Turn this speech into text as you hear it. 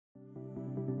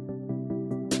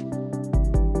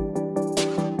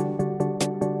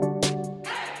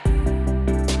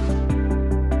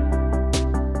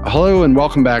Hello and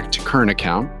welcome back to Current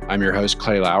Account. I'm your host,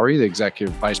 Clay Lowry, the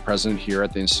Executive Vice President here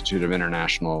at the Institute of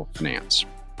International Finance.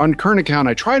 On Current Account,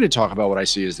 I try to talk about what I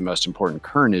see as the most important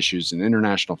current issues in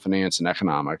international finance and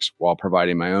economics while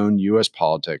providing my own U.S.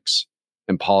 politics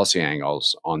and policy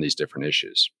angles on these different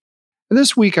issues. And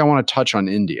this week, I want to touch on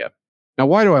India. Now,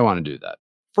 why do I want to do that?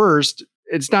 First,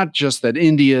 it's not just that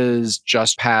India is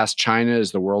just past China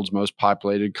as the world's most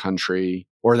populated country,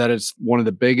 or that it's one of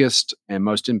the biggest and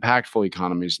most impactful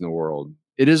economies in the world.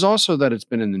 It is also that it's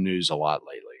been in the news a lot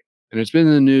lately. And it's been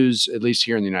in the news, at least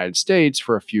here in the United States,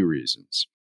 for a few reasons.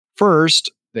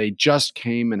 First, they just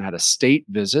came and had a state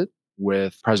visit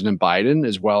with President Biden,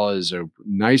 as well as a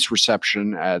nice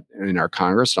reception in our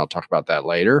Congress, and I'll talk about that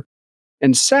later.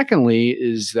 And secondly,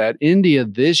 is that India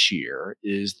this year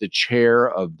is the chair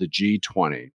of the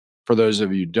G20. For those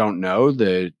of you who don't know,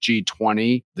 the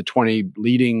G20, the 20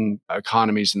 leading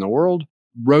economies in the world,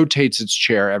 rotates its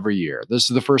chair every year.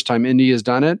 This is the first time India has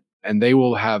done it, and they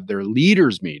will have their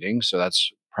leaders meeting, so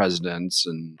that's presidents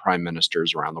and prime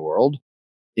ministers around the world,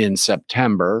 in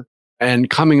September. And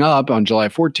coming up on July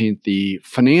 14th, the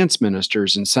finance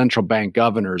ministers and central bank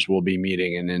governors will be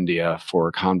meeting in India for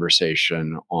a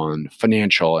conversation on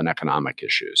financial and economic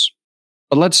issues.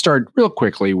 But let's start real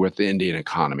quickly with the Indian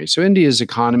economy. So India's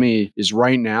economy is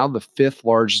right now the fifth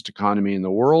largest economy in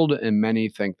the world, and many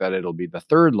think that it'll be the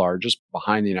third largest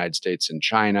behind the United States and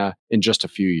China in just a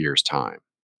few years' time.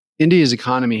 India's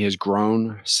economy has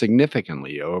grown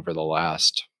significantly over the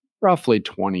last roughly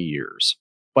 20 years.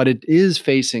 But it is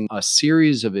facing a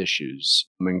series of issues,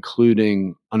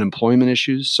 including unemployment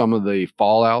issues, some of the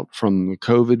fallout from the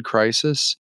COVID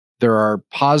crisis. There are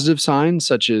positive signs,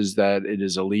 such as that it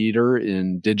is a leader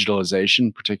in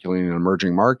digitalization, particularly in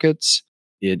emerging markets.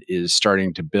 It is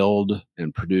starting to build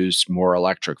and produce more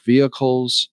electric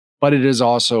vehicles, but it is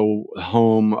also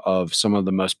home of some of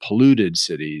the most polluted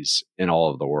cities in all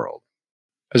of the world.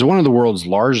 As one of the world's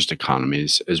largest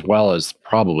economies, as well as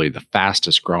probably the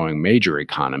fastest growing major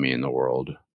economy in the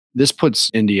world, this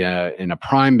puts India in a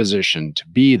prime position to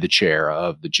be the chair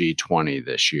of the G20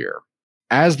 this year.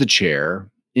 As the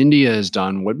chair, India has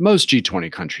done what most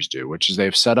G20 countries do, which is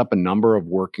they've set up a number of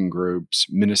working groups,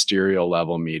 ministerial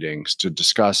level meetings to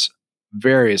discuss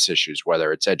various issues,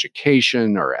 whether it's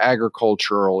education or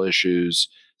agricultural issues,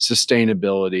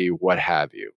 sustainability, what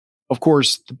have you. Of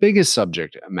course, the biggest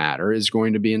subject matter is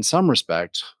going to be, in some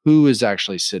respects, who is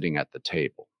actually sitting at the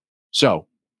table. So,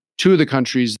 two of the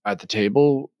countries at the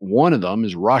table, one of them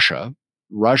is Russia.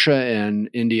 Russia and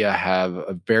India have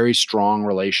a very strong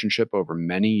relationship over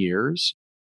many years.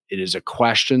 It is a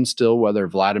question still whether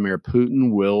Vladimir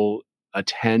Putin will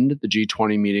attend the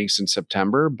G20 meetings in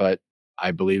September, but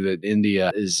I believe that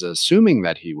India is assuming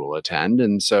that he will attend,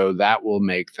 and so that will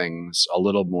make things a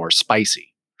little more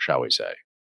spicy, shall we say.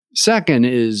 Second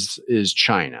is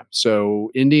China. So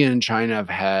India and China have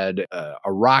had a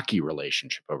rocky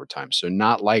relationship over time. So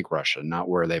not like Russia, not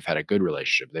where they've had a good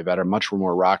relationship. They've had a much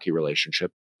more rocky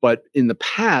relationship. But in the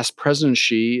past, President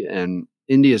Xi and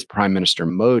India's Prime Minister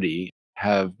Modi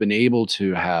have been able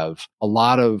to have a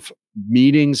lot of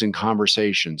meetings and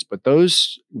conversations, but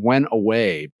those went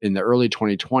away in the early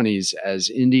 2020s as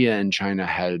India and China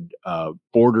had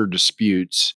border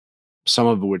disputes, some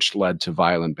of which led to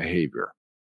violent behavior.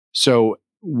 So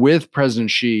with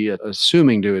President Xi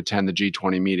assuming to attend the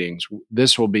G20 meetings,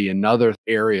 this will be another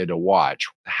area to watch.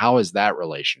 How has that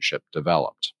relationship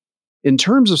developed? In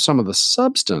terms of some of the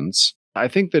substance, I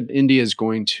think that India is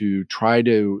going to try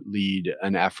to lead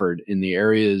an effort in the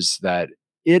areas that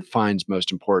it finds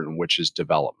most important, which is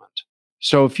development.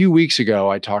 So a few weeks ago,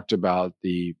 I talked about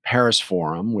the Paris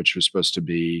Forum, which was supposed to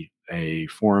be a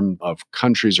forum of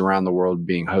countries around the world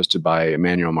being hosted by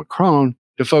Emmanuel Macron,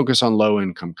 to focus on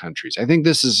low-income countries. I think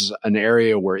this is an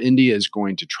area where India is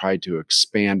going to try to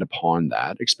expand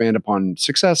upon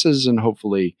successes, and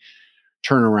hopefully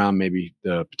turn around maybe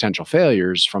the potential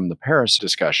failures from the Paris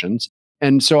discussions.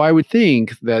 And so I would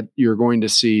think that you're going to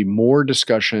see more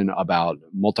discussion about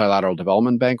multilateral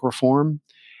development bank reform.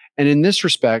 And in this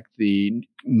respect, the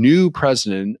new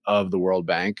president of the World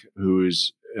Bank, who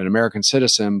is an American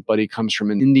citizen, but he comes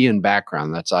from an Indian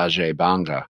background, that's Ajay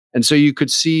Banga. And so you could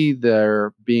see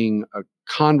there being a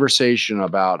conversation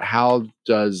about how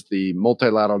does the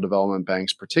multilateral development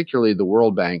banks, particularly the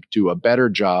World Bank, do a better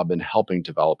job in helping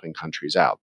developing countries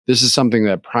out. This is something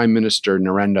that Prime Minister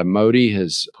Narendra Modi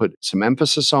has put some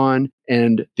emphasis on.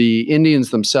 And the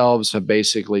Indians themselves have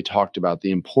basically talked about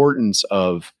the importance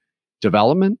of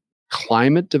development,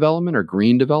 climate development or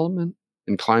green development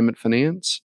and climate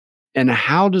finance. And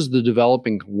how does the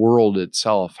developing world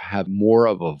itself have more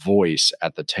of a voice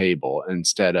at the table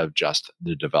instead of just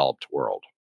the developed world?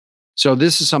 So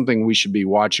this is something we should be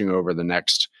watching over the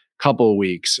next couple of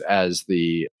weeks as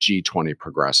the G20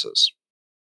 progresses.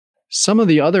 Some of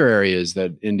the other areas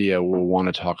that India will want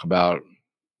to talk about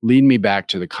lead me back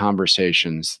to the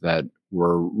conversations that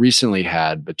were recently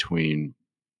had between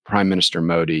Prime Minister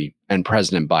Modi and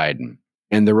President Biden,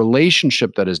 and the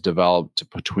relationship that has developed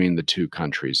between the two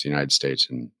countries, the United States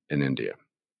and India.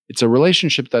 It's a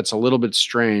relationship that's a little bit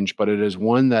strange, but it is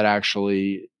one that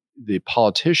actually the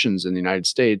politicians in the United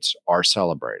States are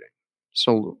celebrating.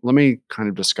 So let me kind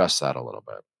of discuss that a little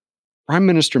bit. Prime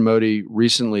Minister Modi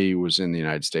recently was in the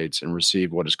United States and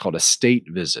received what is called a state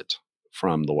visit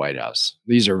from the White House.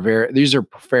 These are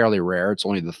fairly rare. It's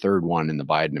only the third one in the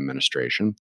Biden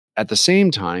administration. At the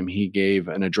same time, he gave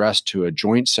an address to a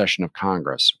joint session of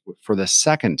Congress for the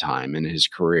second time in his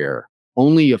career.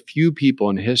 Only a few people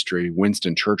in history,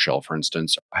 Winston Churchill, for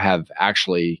instance, have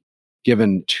actually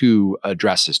given two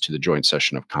addresses to the joint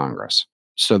session of Congress.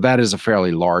 So that is a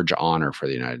fairly large honor for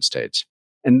the United States.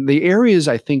 And the areas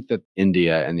I think that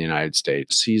India and the United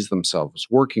States sees themselves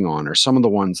working on are some of the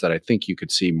ones that I think you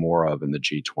could see more of in the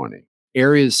G20.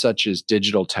 Areas such as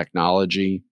digital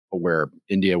technology, where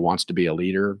India wants to be a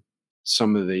leader,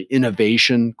 some of the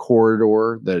innovation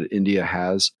corridor that India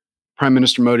has. Prime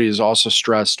Minister Modi has also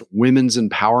stressed women's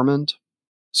empowerment.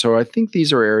 So I think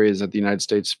these are areas that the United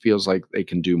States feels like they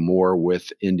can do more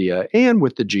with India and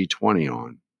with the G20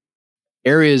 on.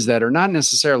 Areas that are not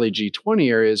necessarily G20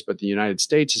 areas, but the United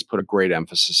States has put a great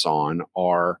emphasis on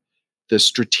are the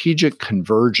strategic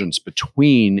convergence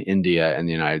between India and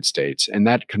the United States. And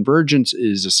that convergence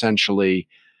is essentially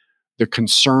the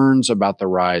concerns about the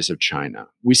rise of China.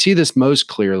 We see this most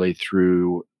clearly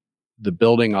through the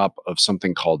building up of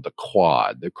something called the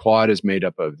Quad. The Quad is made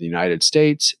up of the United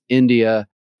States, India,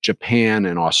 Japan,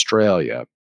 and Australia.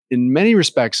 In many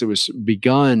respects, it was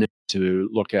begun to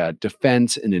look at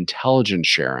defense and intelligence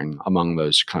sharing among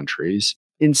those countries.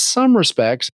 In some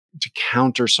respects, to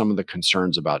counter some of the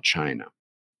concerns about China.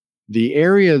 The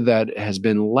area that has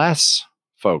been less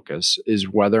focus is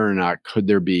whether or not could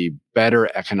there be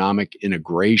better economic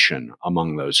integration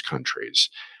among those countries.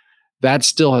 That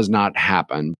still has not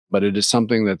happened, but it is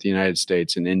something that the United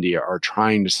States and India are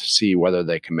trying to see whether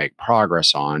they can make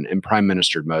progress on, and Prime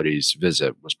Minister Modi's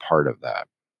visit was part of that.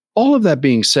 All of that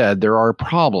being said, there are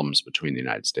problems between the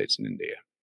United States and India,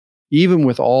 even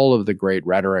with all of the great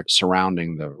rhetoric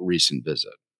surrounding the recent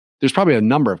visit. There's probably a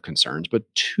number of concerns, but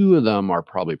two of them are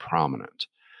probably prominent.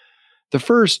 The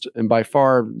first, and by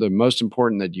far the most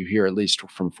important that you hear, at least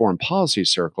from foreign policy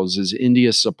circles, is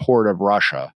India's support of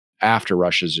Russia after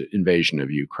Russia's invasion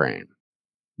of Ukraine.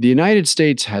 The United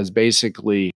States has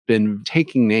basically been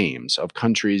taking names of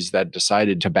countries that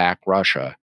decided to back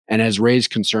Russia and has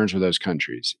raised concerns with those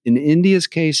countries. In India's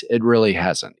case, it really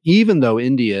hasn't, even though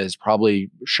India has probably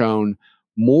shown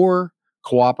more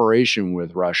cooperation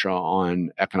with Russia on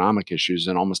economic issues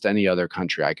than almost any other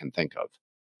country I can think of.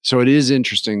 So it is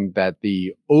interesting that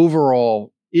the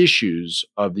overall issues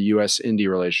of the US-India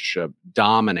relationship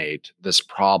dominate this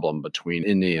problem between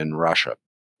India and Russia.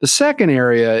 The second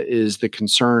area is the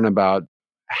concern about,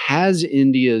 has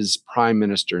India's Prime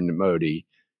Minister Modi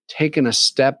taken a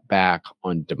step back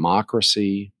on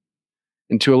democracy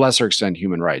and to a lesser extent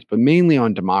human rights, but mainly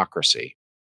on democracy?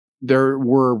 There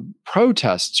were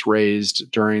protests raised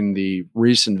during the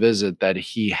recent visit that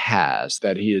he has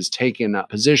taken a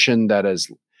position that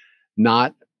is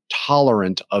not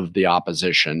tolerant of the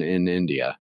opposition in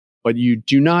India. But you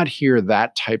do not hear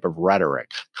that type of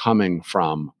rhetoric coming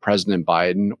from President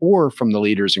Biden or from the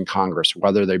leaders in Congress,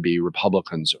 whether they be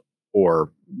Republicans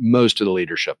or most of the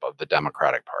leadership of the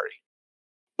Democratic Party.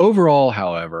 Overall,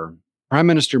 however, Prime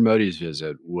Minister Modi's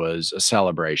visit was a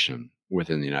celebration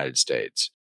within the United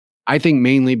States. I think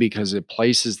mainly because it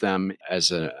places them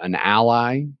as an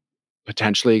ally,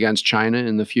 potentially against China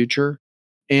in the future,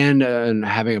 and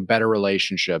having a better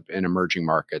relationship in emerging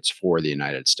markets for the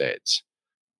United States.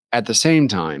 At the same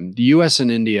time, the US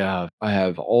and India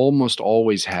have almost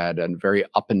always had a very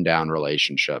up and down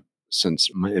relationship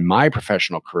in my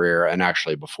professional career, and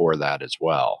actually before that as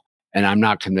well. And I'm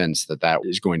not convinced that that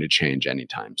is going to change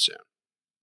anytime soon.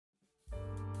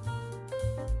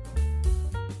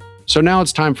 So now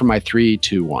it's time for my 3,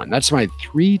 2, 1. That's my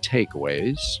 3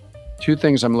 takeaways, 2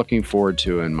 things I'm looking forward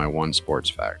to, and my 1 sports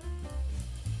fact.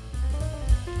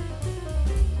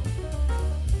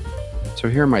 So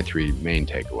here are my 3 main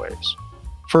takeaways.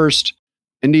 First,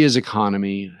 India's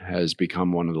economy has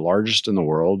become one of the largest in the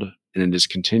world, and it is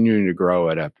continuing to grow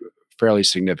at a fairly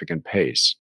significant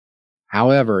pace.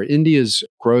 However, India's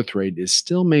growth rate is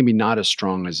still maybe not as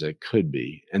strong as it could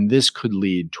be, and this could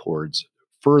lead towards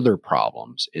further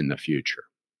problems in the future.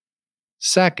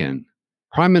 Second,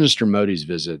 Prime Minister Modi's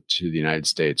visit to the United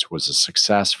States was a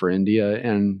success for India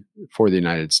and for the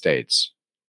United States.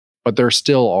 But there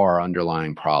still are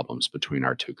underlying problems between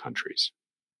our two countries.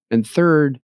 And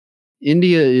third,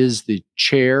 India is the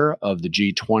chair of the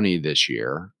G20 this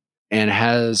year and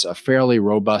has a fairly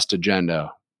robust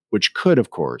agenda, which could,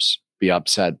 of course, be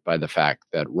upset by the fact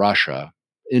that Russia,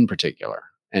 in particular,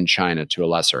 and China to a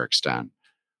lesser extent,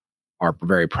 are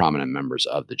very prominent members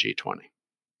of the G20.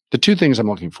 The two things I'm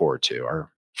looking forward to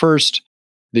are first,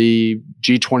 the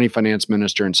G20 finance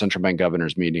minister and central bank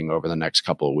governors meeting over the next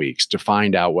couple of weeks to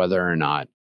find out whether or not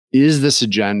is this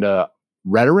agenda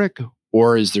rhetoric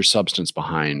or is there substance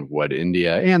behind what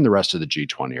India and the rest of the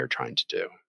G20 are trying to do.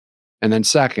 And then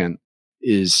second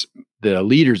is the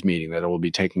leaders meeting that will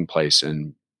be taking place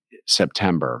in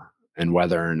September and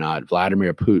whether or not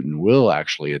Vladimir Putin will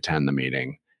actually attend the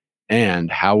meeting and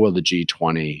how will the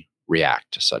G20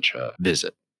 react to such a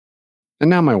visit. And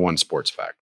now my one sports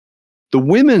fact. The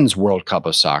Women's World Cup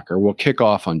of Soccer will kick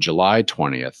off on July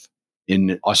 20th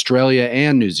in Australia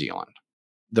and New Zealand.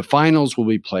 The finals will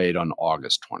be played on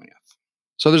August 20th.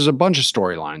 So there's a bunch of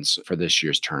storylines for this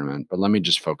year's tournament, but let me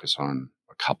just focus on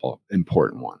a couple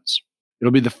important ones.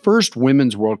 It'll be the first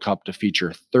Women's World Cup to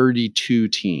feature 32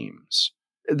 teams.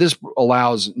 This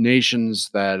allows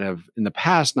nations that have in the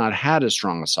past not had as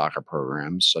strong a soccer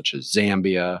programs, such as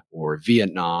Zambia or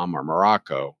Vietnam or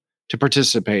Morocco, to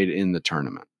participate in the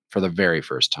tournament for the very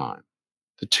first time.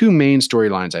 The two main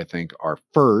storylines, I think, are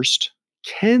first,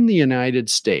 can the United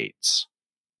States,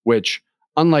 which,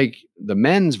 unlike the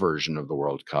men's version of the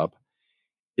World Cup,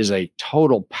 is a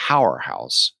total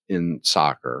powerhouse in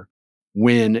soccer,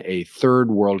 win a third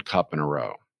World Cup in a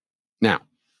row? Now,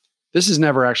 this has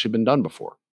never actually been done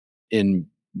before in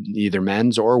either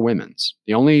men's or women's.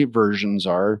 The only versions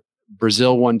are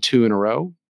Brazil won 2 in a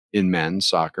row in men's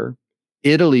soccer.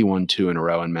 Italy won 2 in a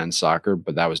row in men's soccer,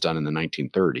 but that was done in the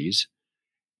 1930s.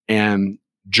 And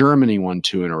Germany won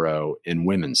 2 in a row in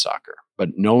women's soccer,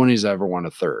 but no one has ever won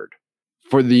a third.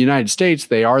 For the United States,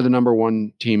 they are the number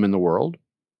one team in the world,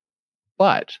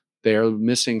 but they are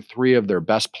missing 3 of their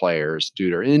best players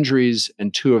due to injuries,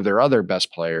 and 2 of their other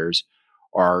best players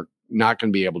are not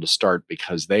going to be able to start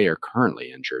because they are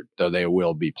currently injured, though they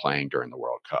will be playing during the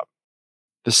World Cup.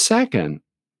 The second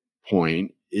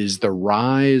point is the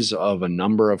rise of a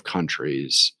number of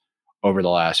countries over the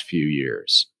last few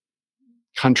years.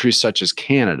 Countries such as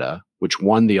Canada, which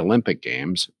won the Olympic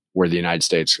Games, where the United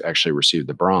States actually received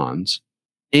the bronze,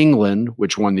 England,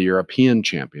 which won the European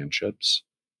Championships,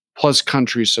 plus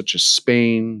countries such as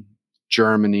Spain,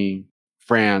 Germany,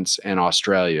 France, and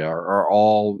Australia are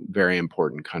all very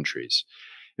important countries.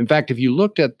 In fact, if you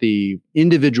looked at the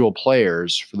individual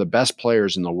players for the best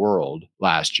players in the world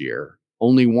last year,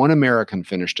 only one American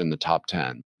finished in the top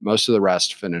 10. Most of the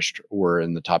rest were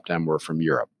in the top 10 were from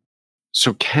Europe.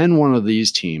 So can one of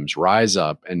these teams rise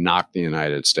up and knock the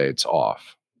United States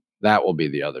off? That will be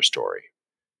the other story.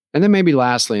 And then maybe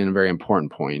lastly, and a very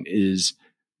important point, is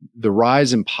the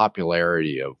rise in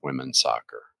popularity of women's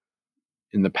soccer.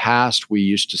 In the past, we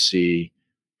used to see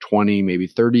 20, maybe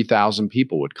 30,000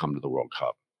 people would come to the World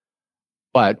Cup.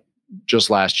 But just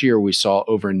last year, we saw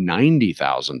over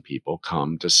 90,000 people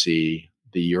come to see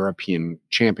the European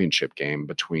Championship game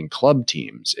between club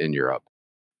teams in Europe.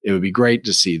 It would be great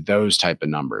to see those type of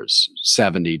numbers,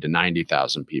 70 to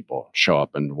 90,000 people show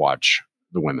up and watch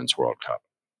the Women's World Cup.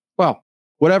 Well,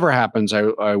 whatever happens,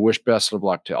 I wish best of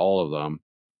luck to all of them.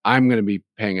 I'm going to be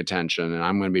paying attention, and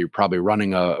I'm going to be probably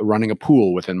running a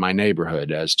pool within my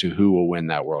neighborhood as to who will win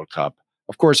that World Cup.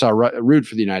 Of course, I'll root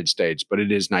for the United States, but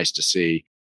it is nice to see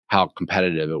how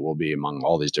competitive it will be among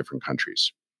all these different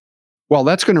countries. Well,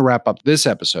 that's going to wrap up this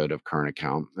episode of Current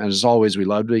Account. And as always, we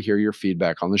love to hear your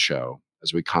feedback on the show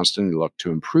as we constantly look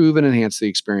to improve and enhance the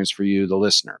experience for you, the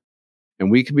listener.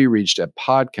 And we can be reached at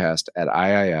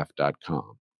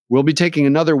podcast@iif.com. We'll be taking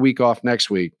another week off next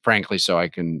week, frankly, so I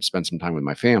can spend some time with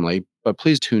my family. But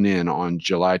please tune in on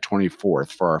July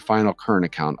 24th for our final Current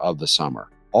Account of the summer.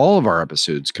 All of our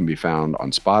episodes can be found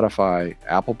on Spotify,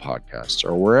 Apple Podcasts,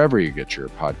 or wherever you get your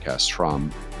podcasts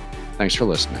from. Thanks for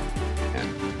listening, and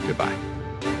goodbye.